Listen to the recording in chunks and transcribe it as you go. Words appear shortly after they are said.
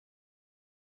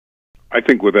I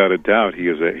think without a doubt he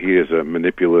is a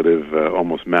manipulative,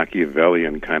 almost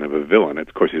Machiavellian kind of a villain.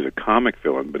 Of course, he's a comic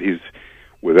villain, but he's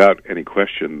without any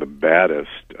question the baddest,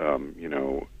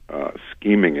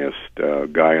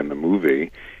 schemingest guy in the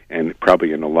movie, and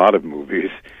probably in a lot of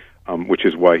movies, which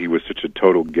is why he was such a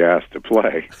total gas to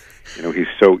play. He's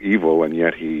so evil, and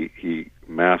yet he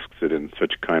masks it in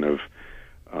such kind of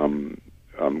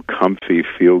comfy,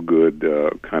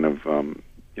 feel-good kind of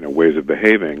ways of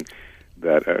behaving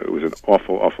that it was an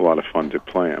awful lot of fun to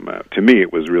play him. To me,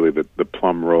 it was really the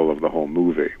plum role of the whole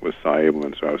movie was Sy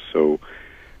Ableman, so I was so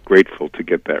grateful to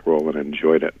get that role and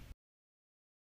enjoyed it.